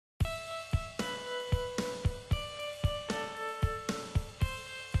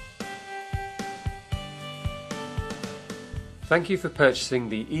Thank you for purchasing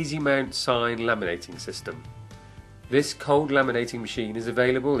the Easymount Sign laminating system. This cold laminating machine is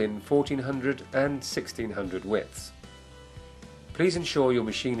available in 1400 and 1600 widths. Please ensure your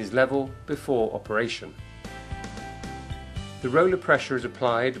machine is level before operation. The roller pressure is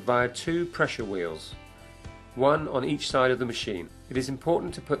applied via two pressure wheels, one on each side of the machine. It is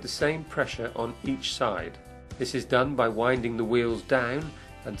important to put the same pressure on each side. This is done by winding the wheels down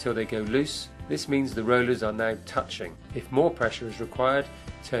until they go loose. This means the rollers are now touching. If more pressure is required,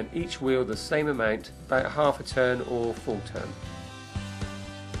 turn each wheel the same amount, about half a turn or full turn.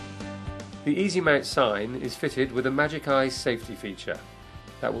 The Easymount Sign is fitted with a Magic Eye safety feature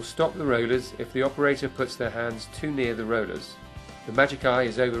that will stop the rollers if the operator puts their hands too near the rollers. The Magic Eye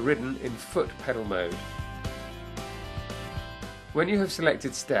is overridden in foot pedal mode. When you have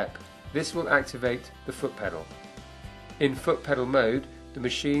selected step, this will activate the foot pedal. In foot pedal mode, the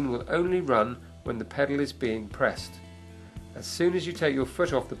machine will only run when the pedal is being pressed. As soon as you take your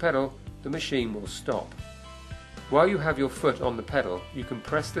foot off the pedal, the machine will stop. While you have your foot on the pedal, you can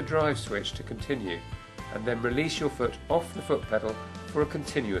press the drive switch to continue, and then release your foot off the foot pedal for a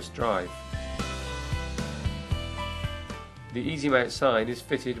continuous drive. The Easymount Sign is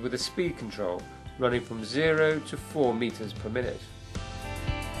fitted with a speed control running from 0 to 4 meters per minute.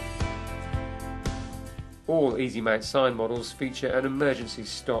 All Easymount Sign models feature an emergency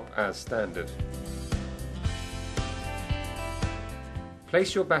stop as standard.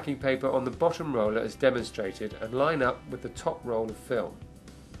 Place your backing paper on the bottom roller as demonstrated and line up with the top roll of film.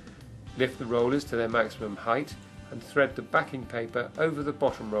 Lift the rollers to their maximum height and thread the backing paper over the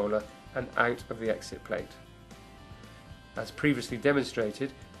bottom roller and out of the exit plate. As previously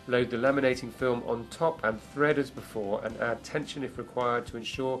demonstrated, load the laminating film on top and thread as before, and add tension if required to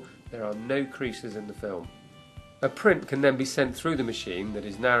ensure there are no creases in the film. A print can then be sent through the machine that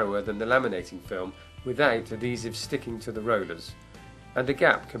is narrower than the laminating film without adhesive sticking to the rollers, and a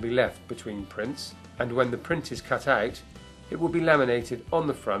gap can be left between prints, and when the print is cut out, it will be laminated on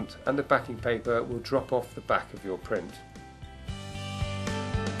the front and the backing paper will drop off the back of your print.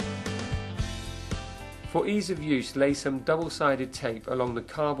 For ease of use, lay some double-sided tape along the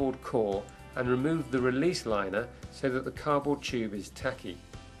cardboard core and remove the release liner so that the cardboard tube is tacky.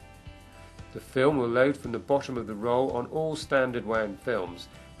 The film will load from the bottom of the roll on all standard wound films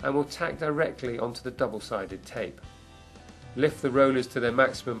and will tack directly onto the double-sided tape. Lift the rollers to their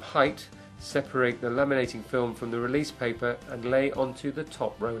maximum height, separate the laminating film from the release paper and lay onto the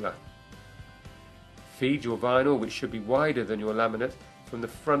top roller. Feed your vinyl, which should be wider than your laminate, from the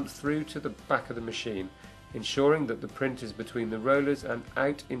front through to the back of the machine, ensuring that the print is between the rollers and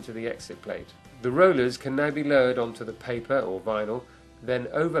out into the exit plate. The rollers can now be lowered onto the paper or vinyl, then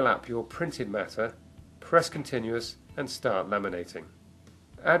overlap your printed matter, press continuous and start laminating.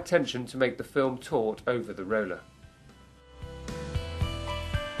 Add tension to make the film taut over the roller.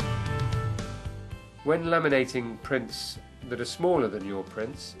 When laminating prints that are smaller than your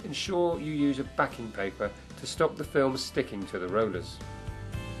prints, ensure you use a backing paper to stop the film sticking to the rollers.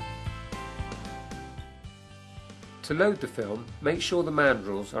 To load the film, make sure the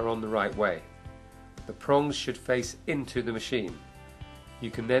mandrels are on the right way. The prongs should face into the machine. You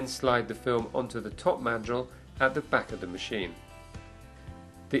can then slide the film onto the top mandrel at the back of the machine.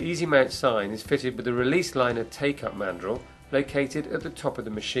 The Easymount Sign is fitted with a release liner take-up mandrel located at the top of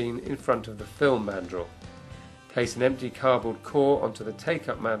the machine in front of the film mandrel. Place an empty cardboard core onto the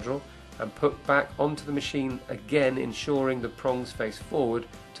take-up mandrel and put back onto the machine, again ensuring the prongs face forward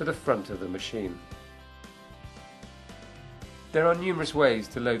to the front of the machine. There are numerous ways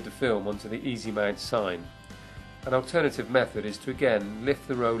to load the film onto the Easymount Sign. An alternative method is to again lift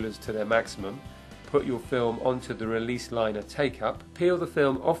the rollers to their maximum, put your film onto the release liner take-up, peel the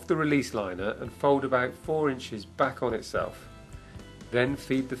film off the release liner and fold about 4 inches back on itself. Then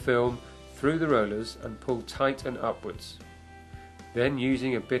feed the film through the rollers and pull tight and upwards. Then,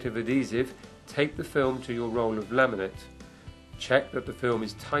 using a bit of adhesive, tape the film to your roll of laminate. Check that the film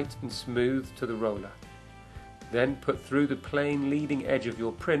is tight and smooth to the roller. Then put through the plain leading edge of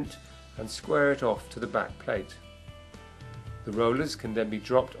your print and square it off to the back plate. The rollers can then be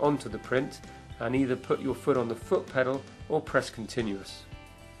dropped onto the print and either put your foot on the foot pedal or press continuous.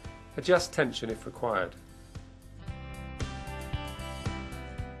 Adjust tension if required.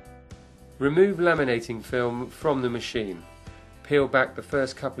 Remove laminating film from the machine. Peel back the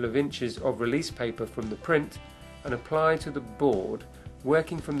first couple of inches of release paper from the print and apply to the board,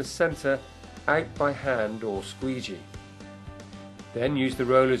 working from the centre out by hand or squeegee. Then use the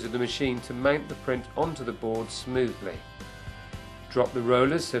rollers of the machine to mount the print onto the board smoothly. Drop the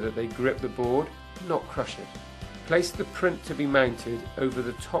rollers so that they grip the board, not crush it. Place the print to be mounted over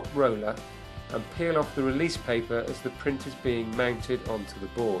the top roller and peel off the release paper as the print is being mounted onto the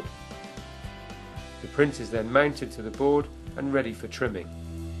board. The print is then mounted to the board and ready for trimming.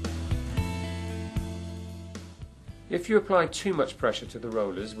 If you apply too much pressure to the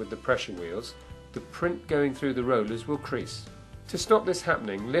rollers with the pressure wheels, the print going through the rollers will crease. To stop this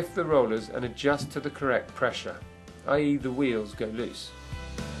happening, lift the rollers and adjust to the correct pressure, i.e. the wheels go loose.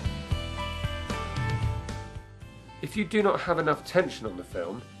 If you do not have enough tension on the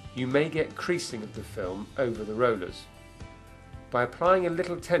film, you may get creasing of the film over the rollers. By applying a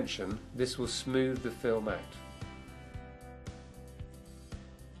little tension, this will smooth the film out.